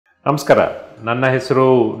ನಮಸ್ಕಾರ. ನನ್ನ ಹೆಸರು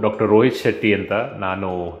ಡಾಕ್ಟರ್ ರೋಹಿತ್ ಶೆಟ್ಟಿ ಅಂತ. ನಾನು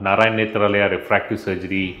ನಾರಾಯಣ ನೇತ್ರಾಲಯ ರಿಫ್ರಾಕ್ಟಿವ್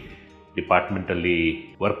ಸರ್ಜರಿ ಡಿಪಾರ್ಟ್ಮೆಂಟಲ್ಲಿ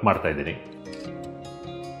ವರ್ಕ್ ಮಾಡ್ತಾ ಇದ್ದೀನಿ.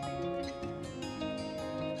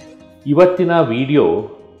 ಇವತ್ತಿನ ವಿಡಿಯೋ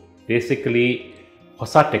ಬೇಸಿಕಲಿ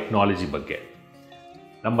ಹೊಸ ಟೆಕ್ನಾಲಜಿ ಬಗ್ಗೆ.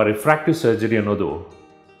 ನಮ್ಮ ರಿಫ್ರಾಕ್ಟಿವ್ ಸರ್ಜರಿ ಅನ್ನೋದು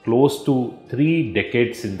ಕ್ಲೋಸ್ ಟು 3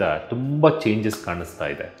 ಡೆಕೇಡ್ಸಿಂದ ತುಂಬ ಚೇಂಜಸ್ ಕಾಣಿಸ್ತಾ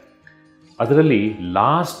ಇದೆ. ಅದರಲ್ಲಿ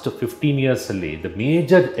ಲಾಸ್ಟ್ 15 ಇಯರ್ಸಲ್ಲಿ ದ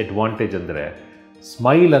ಮೇಜರ್ ಅಡ್ವಾಂಟೇಜ್ ಅಂದರೆ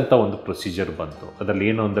ಸ್ಮೈಲ್ ಅಂತ ಒಂದು ಪ್ರೊಸೀಜರ್ ಬಂತು. ಅದರಲ್ಲಿ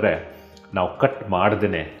ಏನು ಅಂದರೆ, ನಾವು ಕಟ್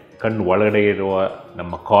ಮಾಡ್ದೇ ಕಣ್ಣು ಒಳಗಡೆ ಇರುವ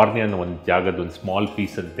ನಮ್ಮ ಕಾರ್ನಿಯಾನ ಒಂದು ಜಾಗದ ಒಂದು ಸ್ಮಾಲ್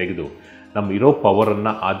ಪೀಸನ್ನು ತೆಗೆದು ನಮ್ಮ ಇರೋ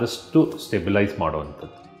ಪವರನ್ನು ಆದಷ್ಟು ಸ್ಟೆಬಿಲೈಸ್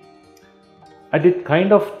ಮಾಡುವಂಥದ್ದು. It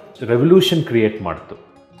kind of revolution create ಮಾಡ್ತು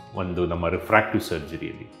ಒಂದು ನಮ್ಮ ರಿಫ್ರಾಕ್ಟಿವ್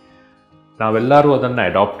ಸರ್ಜರಿಯಲ್ಲಿ. ನಾವೆಲ್ಲರೂ ಅದನ್ನು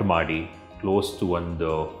ಅಡಾಪ್ಟ್ ಮಾಡಿ ಕ್ಲೋಸ್ ಟು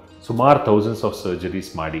ಒಂದು ಸುಮಾರು ಥೌಸಂಡ್ಸ್ ಆಫ್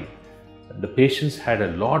ಸರ್ಜರೀಸ್ ಮಾಡಿ the patients had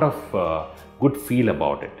a lot of good feel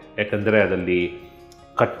about it. ಯಾಕಂದರೆ ಅದರಲ್ಲಿ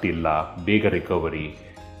ಕಟ್ ಇಲ್ಲ, ಬೇಗ ರಿಕವರಿ,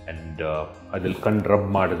 ಆ್ಯಂಡ್ ಅದ್ರಲ್ಲಿ ಕಣ್ಣು ರಬ್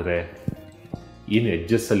ಮಾಡಿದ್ರೆ ಏನು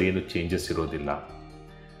ಎಡ್ಜಸ್ಸಲ್ಲಿ ಏನು ಚೇಂಜಸ್ ಇರೋದಿಲ್ಲ.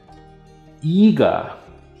 ಈಗ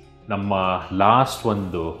ನಮ್ಮ ಲಾಸ್ಟ್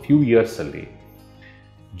ಒಂದು ಫ್ಯೂ ಇಯರ್ಸಲ್ಲಿ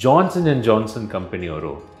ಜಾನ್ಸನ್ ಆ್ಯಂಡ್ ಜಾನ್ಸನ್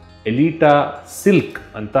ಕಂಪನಿಯವರು ಎಲಿಟಾ ಸಿಲ್ಕ್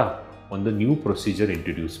ಅಂತ ಒಂದು ನ್ಯೂ ಪ್ರೊಸೀಜರ್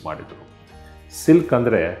ಇಂಟ್ರೊಡ್ಯೂಸ್ ಮಾಡಿದರು. ಸಿಲ್ಕ್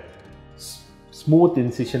ಅಂದರೆ ಸ್ಮೂತ್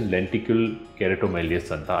ಇನ್ಸಿಷನ್ ಲೆಂಟಿಕ್ಯುಲ್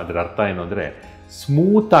ಕೆರಟೊಮೈಲಿಯಸ್ ಅಂತ. ಅದರ ಅರ್ಥ ಏನು ಅಂದರೆ,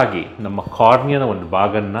 ಸ್ಮೂತಾಗಿ ನಮ್ಮ ಕಾರ್ನಿಯಾನ ಒಂದು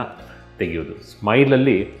ಭಾಗನ ತೆಗೆಯೋದು.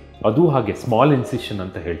 ಸ್ಮೈಲಲ್ಲಿ ಅದು ಹಾಗೆ ಸ್ಮಾಲ್ ಇನ್ಸಿಷನ್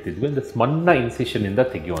ಅಂತ ಹೇಳ್ತಿದ್ವಿ, ಅಂದರೆ ಸಣ್ಣ ಇನ್ಸಿಷನ್ನಿಂದ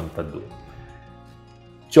ತೆಗೆಯುವಂಥದ್ದು.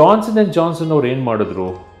 ಜಾನ್ಸನ್ ಆ್ಯಂಡ್ ಜಾನ್ಸನ್ ಅವ್ರು ಏನು ಮಾಡಿದ್ರು,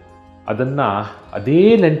 ಅದನ್ನು ಅದೇ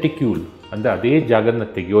ಲೆಂಟಿಕ್ಯೂಲ್ ಅಂದರೆ ಅದೇ ಜಾಗನ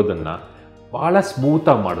ತೆಗೆಯೋದನ್ನು ಭಾಳ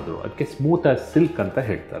ಸ್ಮೂತಾಗಿ ಮಾಡಿದ್ರು. ಅದಕ್ಕೆ ಸ್ಮೂತ್ ಆಸ್ ಸಿಲ್ಕ್ ಅಂತ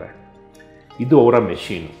ಹೇಳ್ತಾರೆ. ಇದು ಅವರ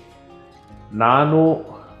ಮೆಷೀನು. ನಾನು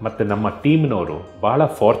ಮತ್ತು ನಮ್ಮ ಟೀಮ್ನವರು ಭಾಳ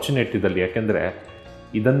ಫಾರ್ಚುನೇಟ್ ಇದ್ದಲ್ಲಿ. ಯಾಕೆಂದರೆ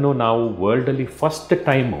ಇದನ್ನು ನಾವು ವರ್ಲ್ಡಲ್ಲಿ ಫಸ್ಟ್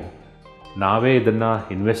ಟೈಮು ನಾವೇ ಇದನ್ನು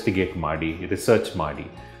ಇನ್ವೆಸ್ಟಿಗೇಟ್ ಮಾಡಿ ರಿಸರ್ಚ್ ಮಾಡಿ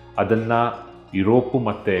ಅದನ್ನು ಯುರೋಪು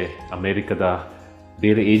ಮತ್ತು ಅಮೇರಿಕದ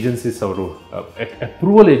ಬೇರೆ ಏಜೆನ್ಸೀಸ್ ಅವರು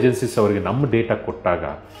ಅಪ್ರೂವಲ್ ಏಜೆನ್ಸೀಸ್ ಅವರಿಗೆ ನಮ್ಮ ಡೇಟಾ ಕೊಟ್ಟಾಗ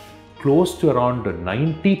ಕ್ಲೋಸ್ ಟು ಅರೌಂಡ್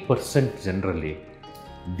 90% ಜನರಲ್ಲಿ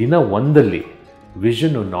ದಿನ ಒಂದಲ್ಲಿ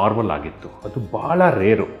ವಿಷನ್ನು ನಾರ್ಮಲ್ ಆಗಿತ್ತು. ಅದು ಭಾಳ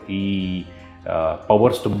ರೇರು. ಈ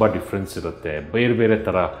ಪವರ್ಸ್ ತುಂಬ ಡಿಫ್ರೆನ್ಸ್ ಇರುತ್ತೆ, ಬೇರೆ ಬೇರೆ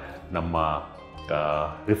ಥರ ನಮ್ಮ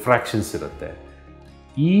ರಿಫ್ರಾಕ್ಷನ್ಸ್ ಇರುತ್ತೆ.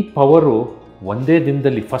 ಈ ಪವರು ಒಂದೇ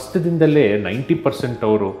ದಿನದಲ್ಲಿ ಫಸ್ಟ್ ದಿನದಲ್ಲೇ 90%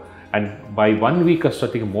 ಅವರು, ಆ್ಯಂಡ್ ಬೈ 1 ವೀಕ್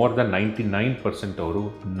ಅಷ್ಟೊತ್ತಿಗೆ ಮೋರ್ ದನ್ 99% ಅವರು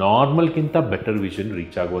ನಾರ್ಮಲ್ಗಿಂತ ಬೆಟರ್ ವಿಷನ್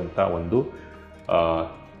ರೀಚ್ ಆಗುವಂಥ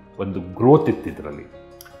ಒಂದು ಗ್ರೋತ್ ಇತ್ತು ಇದರಲ್ಲಿ.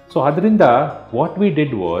 ಸೊ ಅದರಿಂದ what we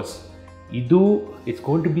did was, it's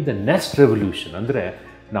going to B the next revolution. ಅಂದರೆ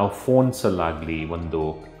ನಾವು ಫೋನ್ಸಲ್ಲಾಗಲಿ ಒಂದು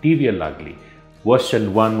ಟಿ ವಿಯಲ್ಲಾಗಲಿ ವರ್ಷನ್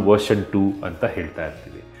 1 ವರ್ಷನ್ 2 ಅಂತ ಹೇಳ್ತಾ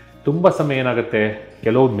ಇರ್ತೀವಿ. ತುಂಬ ಸಮಯ ಏನಾಗುತ್ತೆ,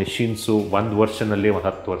 ಕೆಲವು ಮೆಷಿನ್ಸು 1 ವರ್ಷನಲ್ಲಿ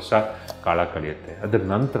 10 ವರ್ಷ ಕಾಲ ಕಳೆಯುತ್ತೆ. ಅದರ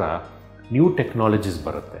ನಂತರ ನ್ಯೂ ಟೆಕ್ನಾಲಜೀಸ್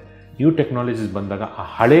ಬರುತ್ತೆ. ನ್ಯೂ ಟೆಕ್ನಾಲಜೀಸ್ ಬಂದಾಗ ಆ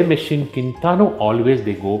ಹಳೆ ಮೆಷಿನ್ಗಿಂತನೂ always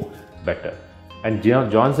they go better. And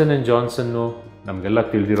Johnson and ಜಾನ್ಸನ್ನು ನಮಗೆಲ್ಲ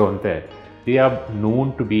ತಿಳಿದಿರೋವಂತೆ they are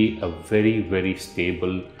known to be a very very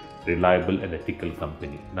stable, reliable and ethical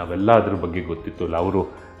company. ನಾವೆಲ್ಲ ಅದ್ರ ಬಗ್ಗೆ ಗೊತ್ತಿತ್ತು. ಅವರು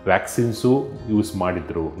ವ್ಯಾಕ್ಸಿನ್ಸು ಯೂಸ್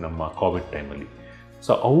ಮಾಡಿದರು ನಮ್ಮ ಕೋವಿಡ್ ಟೈಮಲ್ಲಿ.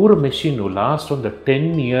 ಸೊ ಅವರ ಮೆಷಿನ್ನು ಲಾಸ್ಟ್ ಒಂದು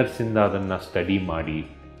 10 ಇಯರ್ಸಿಂದ ಅದನ್ನು ಸ್ಟಡಿ ಮಾಡಿ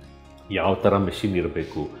ಯಾವ ಥರ ಮೆಷಿನ್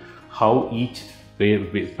ಇರಬೇಕು, ಹೌ ಈಚ್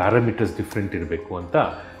ಪ್ಯಾರಾಮೀಟರ್ಸ್ ಡಿಫ್ರೆಂಟ್ ಇರಬೇಕು ಅಂತ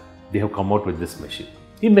they have come out with this machine.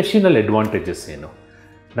 ಈ ಮೆಷಿನಲ್ಲಿ ಅಡ್ವಾಂಟೇಜಸ್ ಏನು?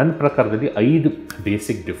 ನನ್ನ ಪ್ರಕಾರದಲ್ಲಿ 5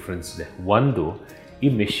 ಬೇಸಿಕ್ ಡಿಫ್ರೆನ್ಸ್ ಇದೆ. ಒಂದು, ಈ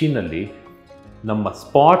ಮೆಷಿನಲ್ಲಿ ನಮ್ಮ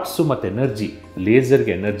ಸ್ಪಾಟ್ಸು ಮತ್ತು ಎನರ್ಜಿ,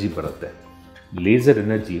 ಲೇಸರ್ಗೆ ಎನರ್ಜಿ ಬರುತ್ತೆ. ಲೇಸರ್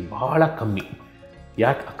ಎನರ್ಜಿ ಭಾಳ ಕಮ್ಮಿ.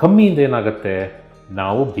 ಯಾಕೆ ಕಮ್ಮಿಯಿಂದ ಏನಾಗುತ್ತೆ,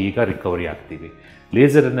 ನಾವು ಬೇಗ ರಿಕವರಿ ಆಗ್ತೀವಿ.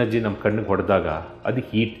 ಲೇಸರ್ ಎನರ್ಜಿ ನಮ್ಮ ಕಣ್ಣಿಗೆ ಹೊಡೆದಾಗ ಅದು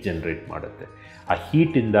ಹೀಟ್ ಜನ್ರೇಟ್ ಮಾಡುತ್ತೆ. ಆ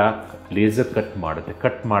ಹೀಟಿಂದ ಲೇಸರ್ ಕಟ್ ಮಾಡುತ್ತೆ.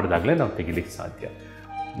 ಕಟ್ ಮಾಡಿದಾಗಲೇ ನಾವು ತೆಗಿಲಿಕ್ಕೆ ಸಾಧ್ಯ.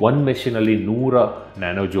 ಒಂದು ಮೆಷಿನಲ್ಲಿ 100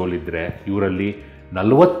 ನ್ಯಾನೋಜೋಲ್ ಇದ್ದರೆ ಇವರಲ್ಲಿ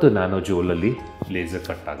 40 ನ್ಯಾನೋಜೋಲಲ್ಲಿ ಲೇಸರ್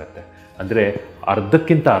ಕಟ್ ಆಗುತ್ತೆ. ಅಂದರೆ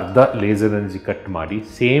ಅರ್ಧಕ್ಕಿಂತ ಅರ್ಧ ಲೇಸರ್ ಎನರ್ಜಿ ಕಟ್ ಮಾಡಿ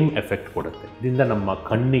ಸೇಮ್ ಎಫೆಕ್ಟ್ ಕೊಡುತ್ತೆ. ಇದರಿಂದ ನಮ್ಮ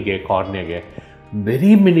ಕಣ್ಣಿಗೆ, ಕಾರ್ನಿಯಾಗೆ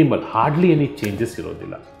very minimal, hardly any changes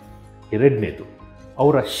ಇರೋದಿಲ್ಲ. ಎರಡನೇದು,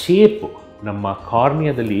 ಅವರ ಶೇಪು. ನಮ್ಮ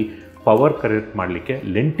ಕಾರ್ನಿಯಾದಲ್ಲಿ ಪವರ್ ಕರೆಕ್ಟ್ ಮಾಡಲಿಕ್ಕೆ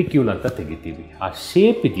ಲೆಂಟಿಕ್ಯೂಲ್ ಅಂತ ತೆಗಿತೀವಿ. ಆ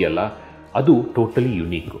ಶೇಪ್ ಇದೆಯಲ್ಲ, ಅದು ಟೋಟಲಿ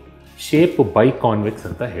ಯುನೀಕು. ಶೇಪ್ ಬೈಕಾನ್ವೆಕ್ಸ್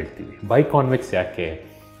ಅಂತ ಹೇಳ್ತೀವಿ. ಬೈಕಾನ್ವೆಕ್ಸ್ ಯಾಕೆ?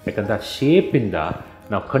 ಯಾಕಂದರೆ ಆ ಶೇಪಿಂದ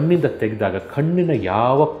ನಾವು ಕಣ್ಣಿಂದ ತೆಗೆದಾಗ ಕಣ್ಣಿನ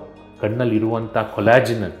ಯಾವ ಕಣ್ಣಲ್ಲಿರುವಂಥ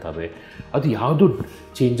ಕೊಲಾಜಿನ್ ಅಂತವೆ ಅದು ಯಾವುದೂ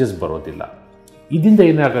ಚೇಂಜಸ್ ಬರೋದಿಲ್ಲ. ಇದರಿಂದ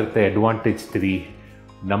ಏನಾಗುತ್ತೆ, ಅಡ್ವಾಂಟೇಜ್ 3,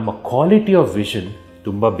 ನಮ್ಮ ಕ್ವಾಲಿಟಿ ಆಫ್ ವಿಷನ್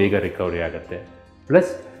ತುಂಬ ಬೇಗ ರಿಕವರಿ ಆಗುತ್ತೆ.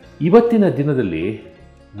 ಪ್ಲಸ್ ಇವತ್ತಿನ ದಿನದಲ್ಲಿ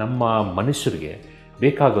ನಮ್ಮ ಮನುಷ್ಯರಿಗೆ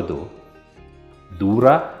ಬೇಕಾಗೋದು ದೂರ,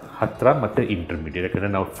 ಹತ್ತಿರ ಮತ್ತು ಇಂಟರ್ಮೀಡಿಯೇಟ್.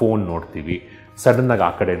 ಯಾಕಂದರೆ ನಾವು ಫೋನ್ ನೋಡ್ತೀವಿ, ಸಡನ್ನಾಗಿ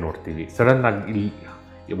ಆ ಕಡೆ ನೋಡ್ತೀವಿ, ಸಡನ್ನಾಗಿ ಇಲ್ಲಿ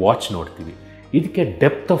ವಾಚ್ ನೋಡ್ತೀವಿ. ಇದಕ್ಕೆ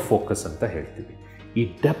ಡೆಪ್ತ್ ಆಫ್ ಫೋಕಸ್ ಅಂತ ಹೇಳ್ತೀವಿ. ಈ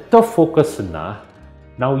ಡೆಪ್ತ್ ಆಫ್ ಫೋಕಸ್ಸನ್ನು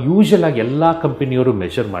ನಾವು ಯೂಶಲ್ ಆಗಿ ಎಲ್ಲ ಕಂಪನಿಯವರು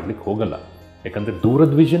ಮೆಷರ್ ಮಾಡಲಿಕ್ಕೆ ಹೋಗಲ್ಲ. ಯಾಕಂದರೆ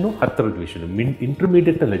ದೂರದ ವಿಷನು, ಹತ್ತಿರದ ವಿಷನು,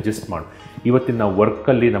 ಇಂಟರ್ಮೀಡಿಯೇಟಲ್ಲಿ ಅಡ್ಜಸ್ಟ್ ಮಾಡಿ. ಇವತ್ತಿನ ನಾವು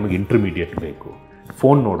ವರ್ಕಲ್ಲಿ ನಮಗೆ ಇಂಟರ್ಮೀಡಿಯೇಟ್ ಬೇಕು,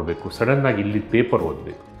 ಫೋನ್ ನೋಡಬೇಕು, ಸಡನ್ನಾಗಿ ಇಲ್ಲಿ ಪೇಪರ್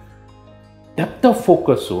ಓದಬೇಕು. ಡೆಪ್ತ್ ಆಫ್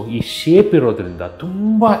ಫೋಕಸ್ಸು ಈ ಶೇಪ್ ಇರೋದ್ರಿಂದ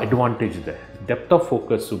ತುಂಬ ಅಡ್ವಾಂಟೇಜ್ ಇದೆ. ಡೆಪ್ತ್ ಆಫ್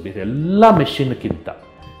ಫೋಕಸ್ಸು ಬೇರೆ ಎಲ್ಲ ಮೆಷಿನ್ಗಿಂತ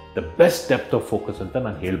the best depth of focus ಅಂತ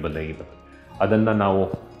ನಾನು ಹೇಳಬಲ್ಲೆ. ಈಗ ಅದನ್ನು ನಾವು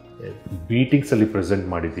ಮೀಟಿಂಗ್ಸಲ್ಲಿ ಪ್ರೆಸೆಂಟ್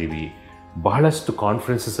ಮಾಡಿದ್ದೀವಿ, ಬಹಳಷ್ಟು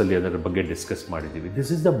ಕಾನ್ಫರೆನ್ಸಸಲ್ಲಿ ಅದರ ಬಗ್ಗೆ ಡಿಸ್ಕಸ್ ಮಾಡಿದ್ದೀವಿ.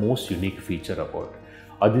 This is the most unique feature about.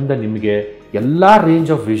 ಅದರಿಂದ ನಿಮಗೆ ಎಲ್ಲ range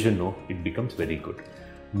of vision it becomes very good.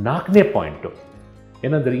 4ನೇ ಪಾಯಿಂಟು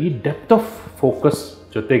ಏನಂದರೆ, ಈ ಡೆಪ್ತ್ ಆಫ್ ಫೋಕಸ್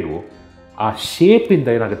ಜೊತೆಗೂ ಆ ಶೇಪಿಂದ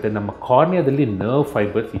ಏನಾಗುತ್ತೆ, ನಮ್ಮ ಕಾರ್ನಿಯಾದಲ್ಲಿ ನರ್ವ್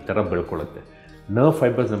ಫೈಬರ್ಸ್ ಈ ಥರ ಬೆಳ್ಕೊಳ್ಳುತ್ತೆ. ನರ್ವ್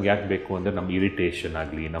ಫೈಬರ್ಸ್ ನಮ್ಗೆ ಯಾಕೆ ಬೇಕು ಅಂದರೆ, ನಮ್ಮ ಇರಿಟೇಷನ್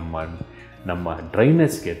ಆಗಲಿ, ನಮ್ಮ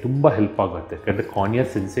ಡ್ರೈನೆಸ್ಗೆ ತುಂಬ ಹೆಲ್ಪ್ ಆಗುತ್ತೆ. ಯಾಕಂದರೆ ಕಾರ್ನಿಯಾ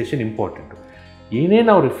ಸೆನ್ಸೇಷನ್ ಇಂಪಾರ್ಟೆಂಟು. ಏನೇ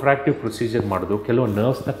ನಾವು ರಿಫ್ರಾಕ್ಟಿವ್ ಪ್ರೊಸೀಜರ್ ಮಾಡಿದ್ರು ಕೆಲವು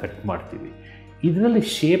ನರ್ವ್ಸ್ನ ಕಟ್ ಮಾಡ್ತೀವಿ. ಇದರಲ್ಲಿ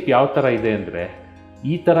ಶೇಪ್ ಯಾವ ಥರ ಇದೆ ಅಂದರೆ,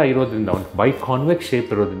 ಈ ಥರ ಇರೋದ್ರಿಂದ, ಒಂದು ಬೈಕಾನ್ವೆಕ್ಸ್ ಶೇಪ್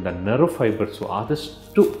ಇರೋದ್ರಿಂದ ನರ್ವ್ ಫೈಬರ್ಸು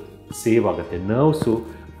ಆದಷ್ಟು ಸೇವ್ ಆಗುತ್ತೆ, ನರ್ವ್ಸು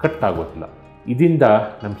ಕಟ್ ಆಗೋದಿಲ್ಲ. ಇದರಿಂದ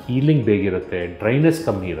ನಮ್ಮ ಹೀಲಿಂಗ್ ಬೇಗಿರುತ್ತೆ, ಡ್ರೈನೆಸ್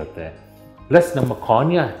ಕಮ್ಮಿ ಇರುತ್ತೆ, ಪ್ಲಸ್ ನಮ್ಮ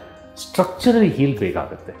ಕಾರ್ನಿಯಾ ಸ್ಟ್ರಕ್ಚರಲಿ ಹೀಲ್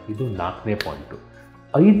ಬೇಕಾಗುತ್ತೆ. ಇದು 4ನೇ ಪಾಯಿಂಟು.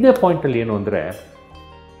 5ನೇ ಪಾಯಿಂಟಲ್ಲಿ ಏನು ಅಂದರೆ,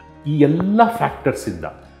 ಈ ಎಲ್ಲ ಫ್ಯಾಕ್ಟರ್ಸಿಂದ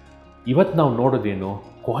ಇವತ್ತು ನಾವು ನೋಡೋದೇನು,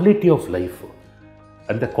 ಕ್ವಾಲಿಟಿ ಆಫ್ ಲೈಫು.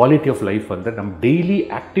 ಅಂದರೆ ಕ್ವಾಲಿಟಿ ಆಫ್ ಲೈಫ್ ಅಂದರೆ ನಮ್ಮ daily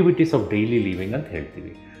activities of daily living ಅಂತ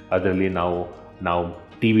ಹೇಳ್ತೀವಿ. ಅದರಲ್ಲಿ ನಾವು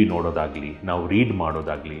ಟಿ ವಿ ನೋಡೋದಾಗಲಿ, ನಾವು ರೀಡ್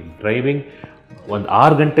ಮಾಡೋದಾಗಲಿ, ಡ್ರೈವಿಂಗ್ ಒಂದು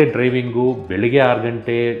 6 ಗಂಟೆ ಡ್ರೈವಿಂಗು, ಬೆಳಗ್ಗೆ 6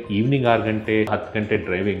 ಗಂಟೆ, ಈವ್ನಿಂಗ್ 6 ಗಂಟೆ, 10 ಗಂಟೆ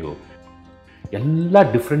ಡ್ರೈವಿಂಗು, ಎಲ್ಲ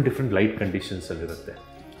ಡಿಫ್ರೆಂಟ್ ಲೈಟ್ ಕಂಡೀಷನ್ಸಲ್ಲಿರುತ್ತೆ.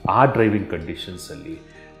 ಆ ಡ್ರೈವಿಂಗ್ ಕಂಡೀಷನ್ಸಲ್ಲಿ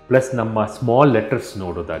ಪ್ಲಸ್ ನಮ್ಮ ಸ್ಮಾಲ್ ಲೆಟರ್ಸ್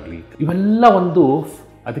ನೋಡೋದಾಗಲಿ, ಇವೆಲ್ಲ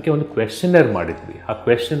ಅದಕ್ಕೆ ಒಂದು ಕ್ವೆಶ್ಚನರ್ ಮಾಡಿದ್ವಿ. ಆ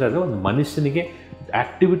ಕ್ವೆಶ್ಚನರ್ ಒಂದು ಮನುಷ್ಯನಿಗೆ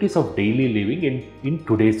activities of daily living in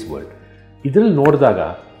today's world. ಇದರಲ್ಲಿ ನೋಡಿದಾಗ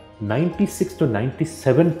 96 to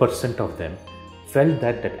 97% of them felt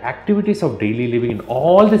that activities of daily living in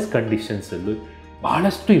all this ಕಂಡೀಷನ್ಸಲ್ಲೂ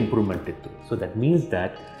ಭಾಳಷ್ಟು ಇಂಪ್ರೂವ್ಮೆಂಟ್ ಇತ್ತು. So that means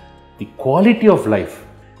that the quality of life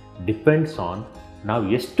depends on ನಾವು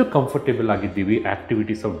ಎಷ್ಟು ಕಂಫರ್ಟೇಬಲ್ ಆಗಿದ್ದೀವಿ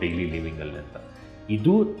activities of daily ಲಿವಿಂಗಲ್ಲಿ ಅಂತ.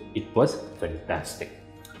 It was fantastic.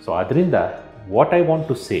 So ಅದರಿಂದ what I want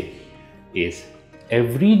to say is,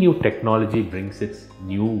 every new technology brings it's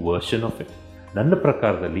new version of it. ನನ್ನ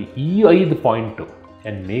ಪ್ರಕಾರದಲ್ಲಿ ಈ 5 point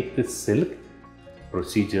can make this silk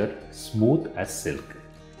procedure smooth as silk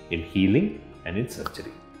in healing and in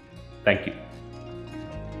surgery. Thank you.